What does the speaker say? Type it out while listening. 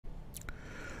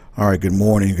All right, good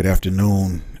morning, good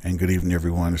afternoon, and good evening,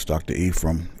 everyone. It's Dr.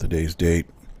 Ephraim. Today's date,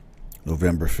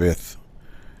 November 5th,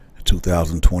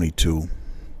 2022.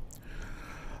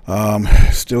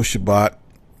 Still Shabbat.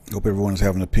 Hope everyone is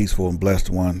having a peaceful and blessed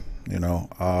one.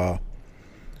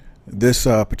 This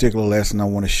particular lesson I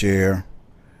want to share,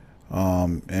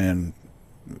 and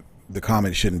the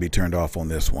comment shouldn't be turned off on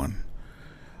this one.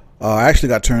 I actually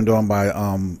got turned on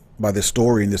by this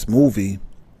story in this movie.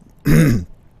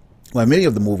 Well, many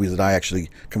of the movies that I actually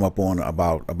come up on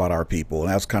about our people, and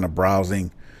I was kind of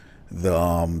browsing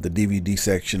the DVD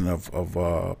section of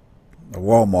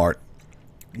Walmart,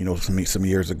 some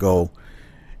years ago,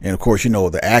 and of course,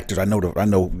 the actors. I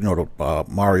know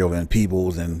Mario Van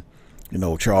Peebles and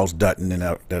Charles Dutton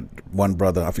and that one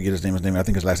brother. I forget his name. I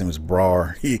think his last name is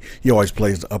Brar. He always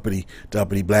plays the uppity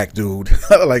black dude,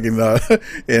 like in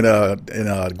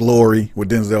Glory with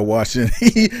Denzel Washington.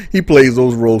 He plays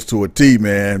those roles to a T,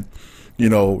 man.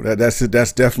 That's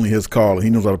definitely his calling. He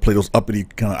knows how to play those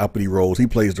uppity roles. He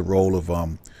plays the role of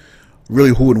really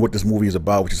who and what this movie is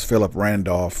about, which is Philip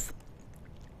Randolph.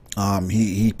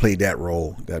 He played that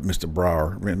role, that Mr.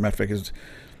 Brower. Matter of fact,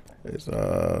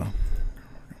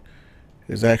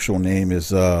 his actual name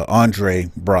is Andre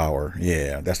Brower.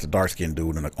 Yeah, that's the dark-skinned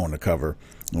dude on the cover.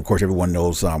 And of course, everyone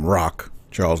knows Rock,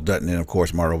 Charles Dutton, and of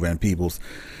course Mario Van Peebles.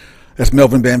 That's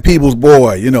Melvin Van Peebles'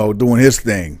 boy, doing his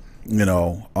thing.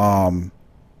 And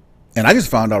I just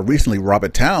found out recently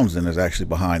Robert Townsend is actually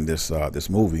behind this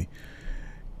movie.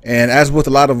 And as with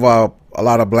a lot of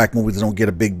black movies that don't get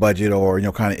a big budget or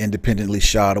kind of independently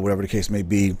shot or whatever the case may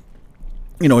be,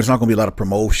 it's not going to be a lot of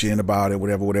promotion about it,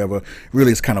 whatever.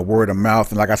 Really, it's kind of word of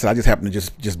mouth. And like I said, I just happened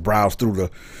to just browse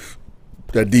through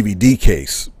the DVD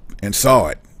case and saw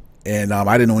it. And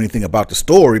I didn't know anything about the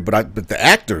story, but the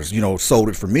actors, sold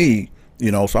it for me. So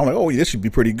I'm like, oh, this should be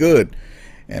pretty good.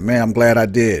 And man, I'm glad I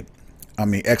did. I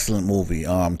mean, excellent movie.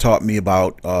 Taught me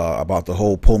about the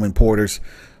whole Pullman porters.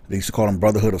 They used to call them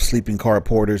Brotherhood of Sleeping Car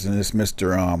Porters. And this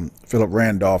Mr. Philip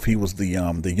Randolph, he was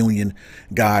the union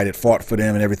guy that fought for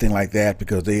them and everything like that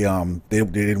because they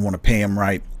didn't want to pay him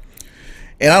right.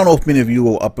 And I don't know if many of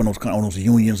you are up on those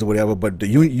unions or whatever, but the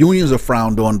unions are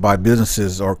frowned on by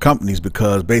businesses or companies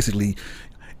because basically,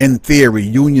 in theory,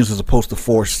 unions are supposed to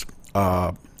force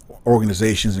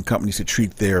organizations and companies to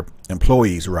treat their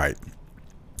employees right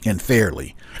and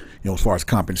fairly, as far as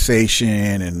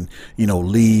compensation and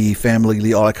leave, family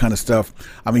leave, all that kind of stuff.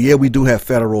 I mean, yeah, we do have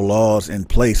federal laws in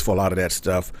place for a lot of that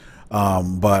stuff,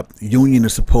 but union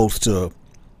is supposed to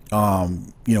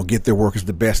get their workers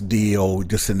the best deal,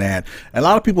 this and that. And a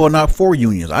lot of people are not for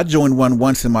unions. I joined one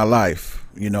once in my life,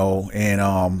 and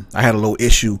I had a little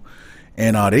issue,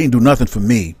 and they didn't do nothing for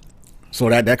me. So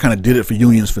that kind of did it for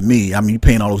unions for me. I mean, you're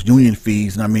paying all those union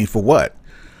fees, and I mean, for what?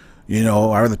 I'd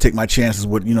rather take my chances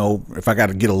with, if I got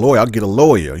to get a lawyer, I'll get a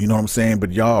lawyer. You know what I'm saying?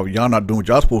 But y'all not doing what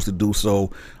y'all supposed to do.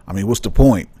 So, I mean, what's the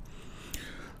point?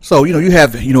 So, you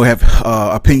have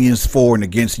opinions for and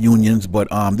against unions, but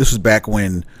this was back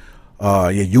when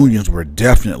unions were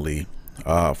definitely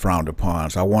frowned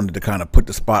upon. So I wanted to kind of put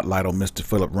the spotlight on Mr.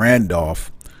 Philip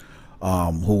Randolph,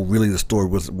 who really the story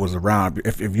was around.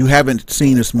 If you haven't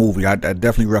seen this movie, I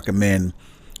definitely recommend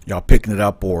y'all picking it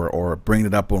up or bringing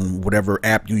it up on whatever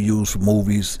app you use for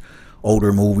movies,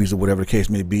 older movies or whatever the case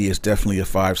may be. It's definitely a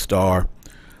 5-star.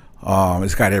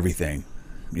 It's got everything,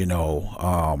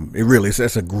 it really is.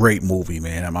 It's a great movie,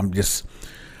 man.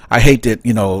 I hate that,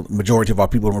 majority of our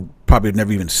people have probably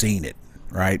never even seen it,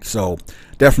 right? So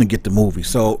definitely get the movie.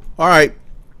 So, all right,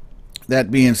 that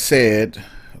being said,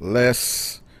 hold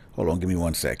on, give me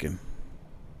 1 second.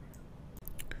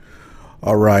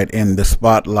 All right, and the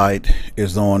spotlight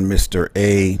is on Mr.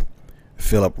 A.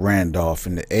 Philip Randolph,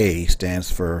 and the A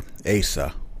stands for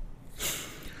Asa.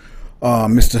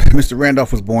 Mr.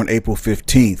 Randolph was born April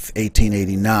 15th,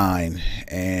 1889,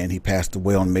 and he passed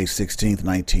away on May 16th,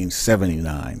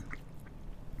 1979.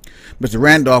 Mr.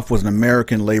 Randolph was an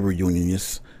American labor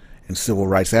unionist and civil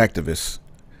rights activist.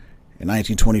 In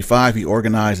 1925, he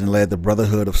organized and led the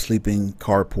Brotherhood of Sleeping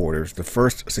Car Porters, the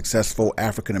first successful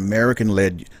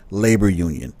African-American-led labor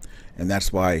union. And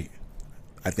that's why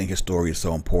I think his story is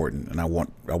so important, and I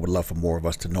would love for more of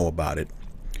us to know about it.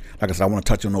 Like I said, I want to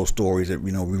touch on those stories that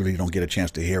we really don't get a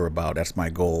chance to hear about. That's my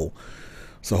goal.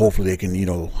 So hopefully they can,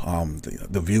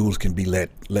 the views can be let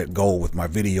go with my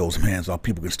videos, man, so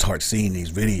people can start seeing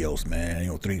these videos,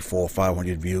 man. 300, 400,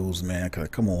 500 views, man.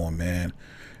 Come on, man.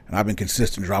 And I've been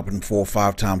consistent dropping them 4 or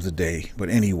 5 times a day. But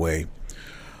anyway,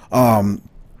 so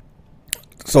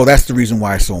that's the reason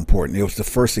why it's so important. It was the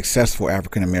first successful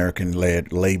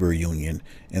African-American-led labor union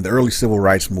in the early civil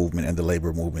rights movement and the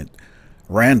labor movement.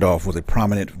 Randolph was a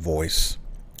prominent voice.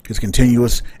 His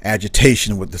continuous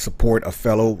agitation with the support of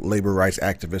fellow labor rights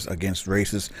activists against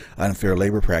racist, unfair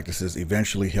labor practices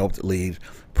eventually helped lead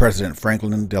President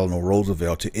Franklin Delano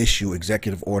Roosevelt to issue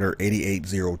Executive Order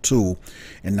 8802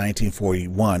 in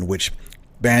 1941, which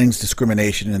bans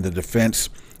discrimination in the defense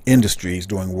industries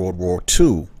during World War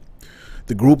II.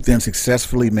 The group then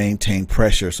successfully maintained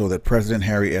pressure so that President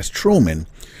Harry S. Truman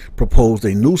proposed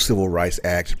a new Civil Rights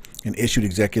Act and issued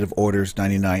Executive Orders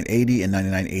 9980 and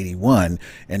 9981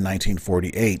 in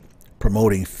 1948,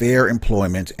 promoting fair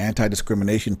employment,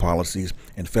 anti-discrimination policies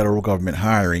in federal government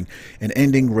hiring, and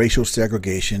ending racial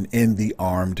segregation in the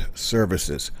armed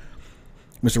services.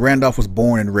 Mr. Randolph was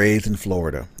born and raised in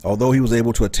Florida. Although he was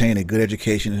able to attain a good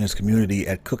education in his community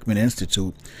at Cookman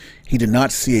Institute, he did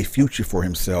not see a future for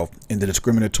himself in the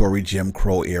discriminatory Jim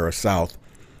Crow era South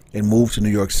and moved to New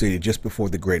York City just before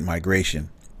the Great Migration.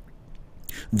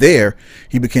 There,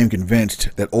 he became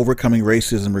convinced that overcoming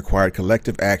racism required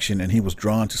collective action, and he was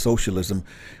drawn to socialism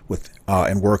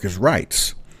and workers'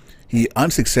 rights. He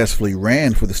unsuccessfully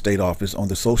ran for the state office on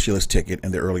the socialist ticket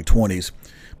in the early 20s,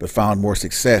 but found more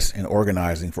success in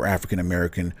organizing for African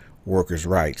American workers'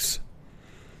 rights.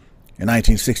 In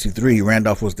 1963,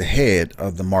 Randolph was the head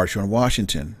of the March on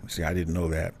Washington. See, I didn't know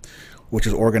that. Which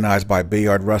was organized by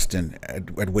Bayard Rustin,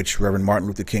 at which Reverend Martin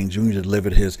Luther King Jr.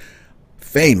 delivered his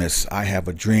famous "I Have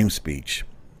a Dream" speech.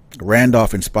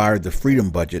 Randolph inspired the Freedom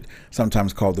Budget,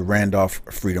 sometimes called the Randolph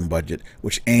Freedom Budget,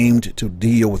 which aimed to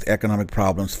deal with economic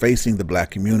problems facing the black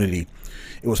community.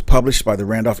 It was published by the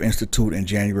Randolph Institute in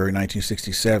January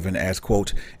 1967 as,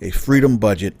 quote, "a freedom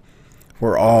budget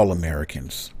for all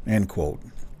Americans," end quote.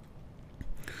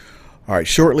 All right,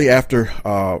 shortly after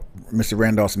Mr.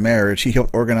 Randolph's marriage, he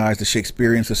helped organize the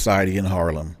Shakespearean Society in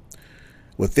Harlem.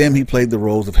 With them, he played the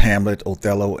roles of Hamlet,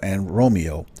 Othello, and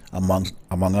Romeo, among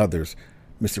others.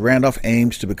 Mr. Randolph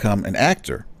aimed to become an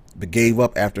actor, but gave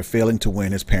up after failing to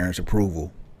win his parents'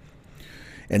 approval.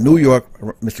 In New York,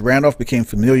 Mr. Randolph became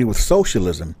familiar with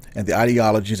socialism and the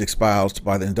ideologies espoused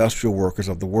by the industrial workers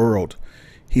of the world.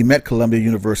 He met Columbia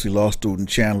University law student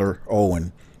Chandler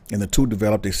Owen, and the two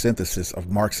developed a synthesis of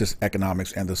Marxist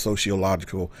economics and the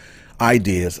sociological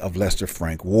ideas of Lester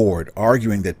Frank Ward,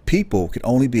 arguing that people could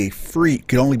only be free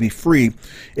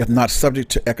if not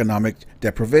subject to economic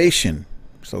deprivation.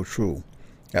 So true.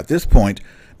 At this point,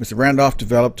 Mr. Randolph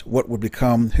developed what would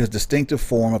become his distinctive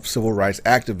form of civil rights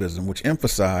activism, which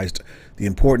emphasized the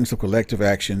importance of collective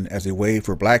action as a way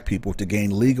for black people to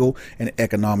gain legal and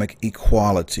economic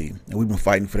equality. And we've been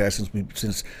fighting for that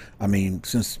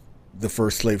since the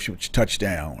first slave ship touched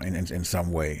down in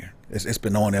some way. It's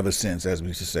been on ever since, as we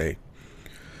used to say.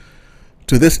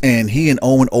 To this end, he and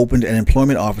Owen opened an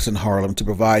employment office in Harlem to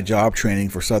provide job training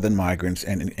for Southern migrants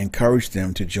and encouraged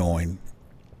them to join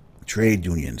trade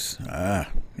unions.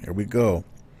 Here we go.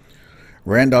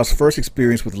 Randolph's first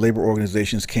experience with labor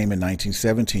organizations came in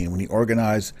 1917 when he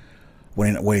organized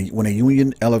when a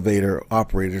union elevator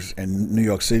operators in New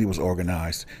York City was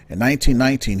organized. In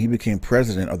 1919, he became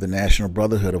president of the National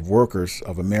Brotherhood of Workers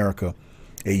of America,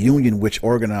 a union which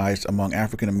organized among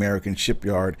African American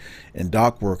shipyard and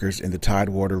dock workers in the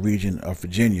Tidewater region of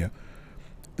Virginia.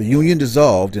 The union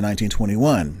dissolved in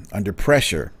 1921 under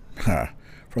pressure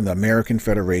from the American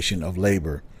Federation of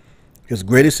Labor. His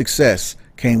greatest success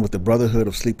came with the Brotherhood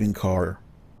of Sleeping Car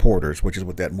Porters, which is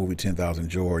what that movie 10,000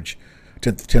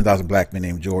 Black Men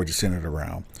Named George is centered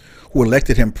around, who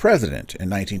elected him president in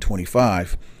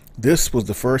 1925. This was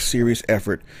the first serious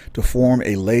effort to form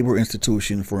a labor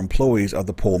institution for employees of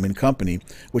the Pullman Company,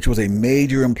 which was a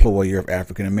major employer of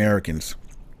African Americans.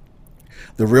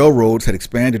 The railroads had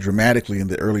expanded dramatically in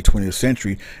the early 20th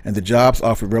century, and the jobs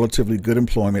offered relatively good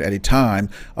employment at a time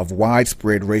of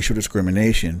widespread racial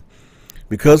discrimination.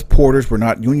 Because porters were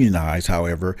not unionized,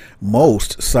 however,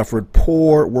 most suffered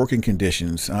poor working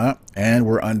conditions and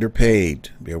were underpaid.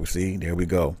 There we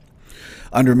go.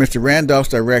 Under Mr. Randolph's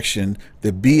direction,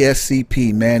 the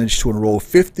BSCP managed to enroll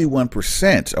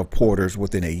 51% of porters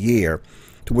within a year,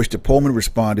 to which the Pullman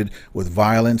responded with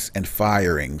violence and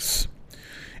firings.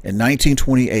 In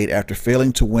 1928, after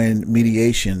failing to win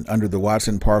mediation under the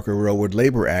Watson-Parker Railroad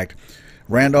Labor Act,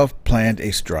 Randolph planned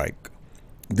a strike.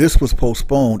 This was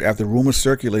postponed after rumors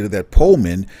circulated that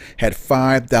Pullman had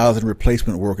 5,000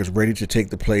 replacement workers ready to take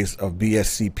the place of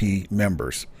BSCP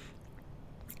members.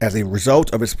 As a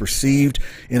result of its perceived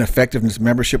ineffectiveness,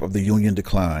 membership of the union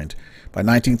declined. By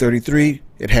 1933,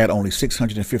 it had only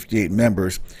 658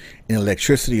 members, and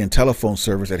electricity and telephone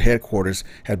service at headquarters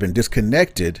had been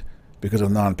disconnected because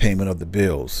of non-payment of the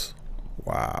bills.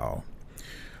 Wow.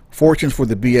 Fortunes for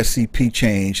the BSCP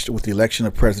changed with the election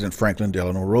of President Franklin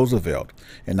Delano Roosevelt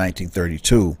in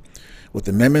 1932. With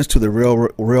amendments to the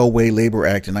Railway Labor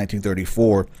Act in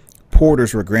 1934,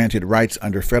 porters were granted rights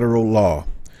under federal law.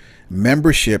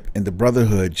 Membership in the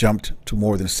Brotherhood jumped to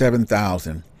more than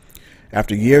 7,000.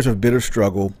 After years of bitter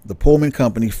struggle, the Pullman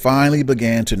Company finally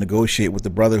began to negotiate with the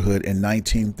Brotherhood in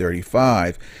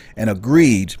 1935 and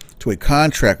agreed to a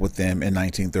contract with them in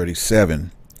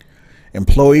 1937.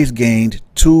 Employees gained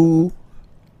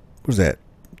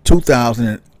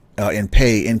 2,000 in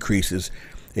pay increases,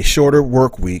 a shorter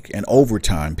work week, and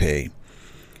overtime pay.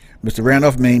 Mr.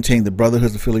 Randolph maintained the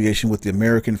Brotherhood's affiliation with the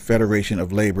American Federation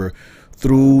of Labor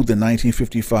through the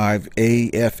 1955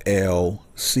 AFL-CIO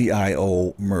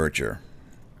merger.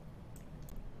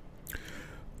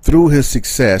 Through his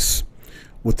success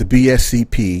with the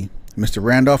BSCP, Mr.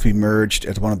 Randolph emerged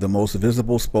as one of the most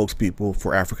visible spokespeople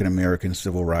for African American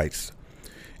civil rights.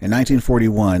 In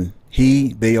 1941,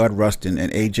 he, Bayard Rustin,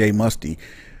 and A.J. Muste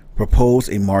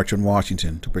proposed a march on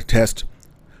Washington to protest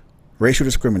racial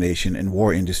discrimination in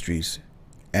war industries,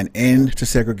 an end to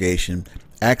segregation,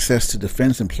 access to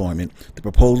defense employment, the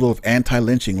proposal of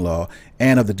anti-lynching law,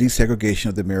 and of the desegregation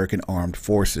of the American armed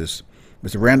forces.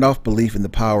 Mr. Randolph's belief in the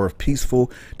power of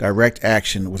peaceful, direct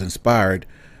action was inspired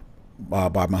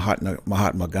by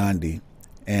Mahatma Gandhi.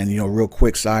 And, real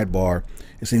quick sidebar,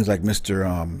 it seems like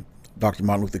Dr.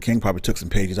 Martin Luther King probably took some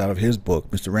pages out of his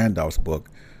book, Mr. Randolph's book.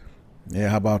 Yeah,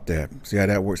 how about that? See how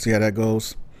that works? See how that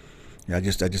goes? Yeah,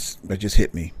 that just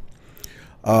hit me.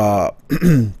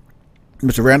 Mr.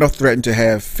 Randolph threatened to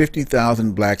have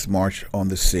 50,000 blacks march on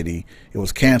the city. It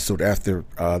was canceled after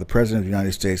the President of the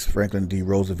United States, Franklin D.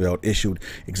 Roosevelt, issued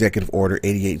Executive Order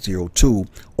 8802,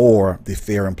 or the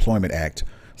Fair Employment Act.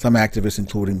 Some activists,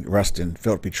 including Rustin,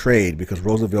 felt betrayed because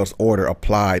Roosevelt's order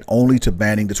applied only to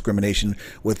banning discrimination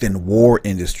within war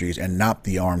industries and not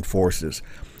the armed forces.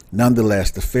 Nonetheless,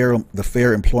 the Fair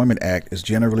Employment Act is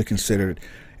generally considered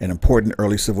an important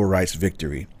early civil rights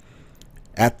victory.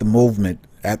 The movement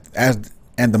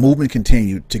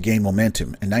continued to gain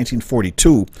momentum. In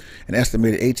 1942, an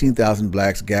estimated 18,000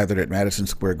 blacks gathered at Madison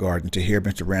Square Garden to hear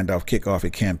Mr. Randolph kick off a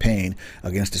campaign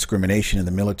against discrimination in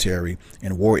the military,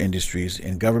 in war industries,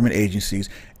 in government agencies,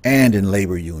 and in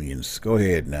labor unions. Go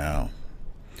ahead now.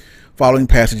 Following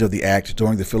passage of the act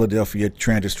during the Philadelphia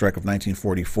transit strike of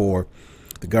 1944,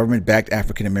 the government backed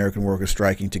African American workers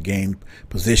striking to gain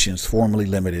positions formerly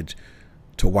limited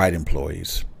to white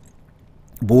employees.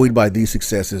 Buoyed by these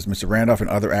successes, Mr. Randolph and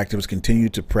other activists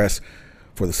continued to press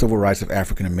for the civil rights of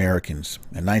African Americans.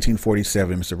 In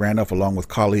 1947, Mr. Randolph, along with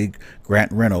colleague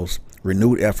Grant Reynolds,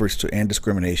 renewed efforts to end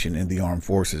discrimination in the armed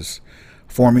forces,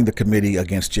 forming the Committee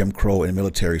Against Jim Crow in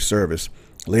Military Service,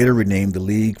 later renamed the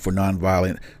League for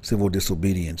Nonviolent Civil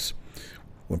Disobedience.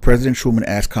 When President Truman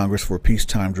asked Congress for a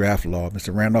peacetime draft law,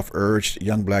 Mr. Randolph urged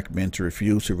young black men to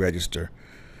refuse to register.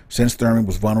 Since Thurman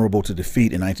was vulnerable to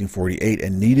defeat in 1948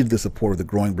 and needed the support of the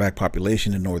growing black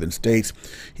population in northern states,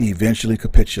 he eventually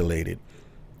capitulated.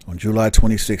 On July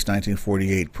 26,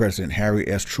 1948, President Harry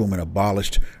S. Truman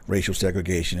abolished racial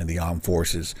segregation in the armed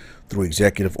forces through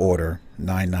Executive Order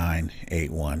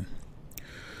 9981.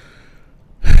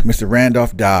 Mr.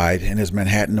 Randolph died in his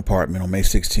Manhattan apartment on May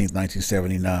 16,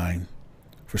 1979.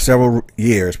 For several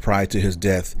years prior to his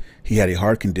death, he had a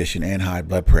heart condition and high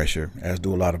blood pressure, as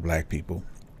do a lot of black people.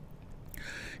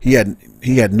 He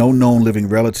had no known living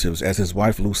relatives, as his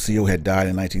wife Lucille had died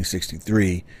in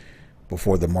 1963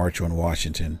 before the March on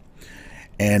Washington.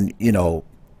 And y'all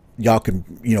can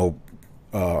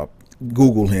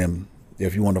Google him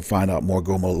if you want to find out more,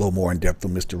 go a little more in depth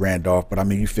on Mr. Randolph. But I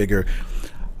mean, you figure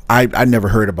I never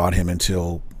heard about him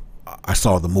until I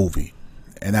saw the movie.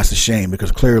 And that's a shame,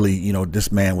 because clearly,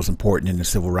 this man was important in the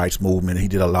civil rights movement. He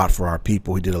did a lot for our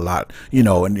people. He did a lot,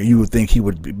 and you would think he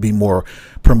would be more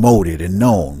promoted and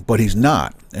known, but he's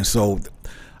not. And so,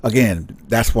 again,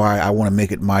 that's why I want to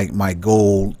make it my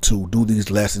goal to do these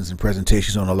lessons and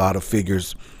presentations on a lot of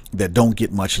figures that don't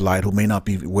get much light, who may not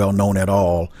be well known at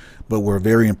all, but were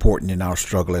very important in our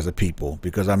struggle as a people.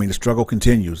 Because, I mean, the struggle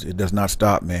continues. It does not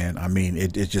stop, man. I mean,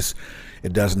 it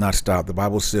does not stop. The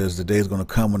Bible says the day is going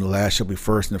to come when the last shall be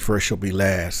first and the first shall be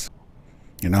last.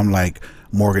 And I'm like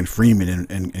Morgan Freeman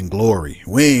in Glory.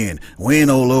 When,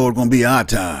 oh Lord, going to be our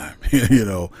time?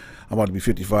 I'm about to be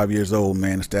 55 years old,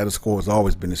 man. The status quo has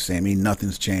always been the same.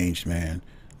 Nothing's changed, man.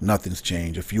 Nothing's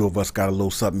changed. A few of us got a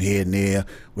little something here and there,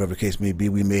 whatever the case may be.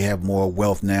 We may have more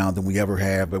wealth now than we ever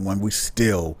have, but when we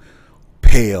still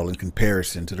pale in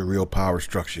comparison to the real power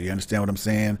structure. You understand what I'm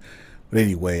saying? But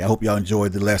anyway, I hope y'all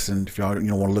enjoyed the lesson. If y'all want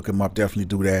to look him up, definitely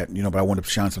do that. But I want to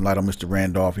shine some light on Mr.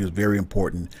 Randolph. He was very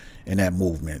important in that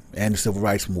movement and the civil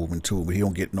rights movement too. But he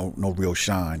don't get no real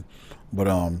shine. But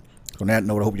On that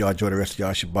note, I hope y'all enjoy the rest of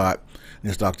y'all Shabbat.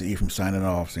 This is Dr. Ephraim signing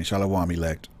off, saying Shalom,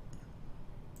 elect.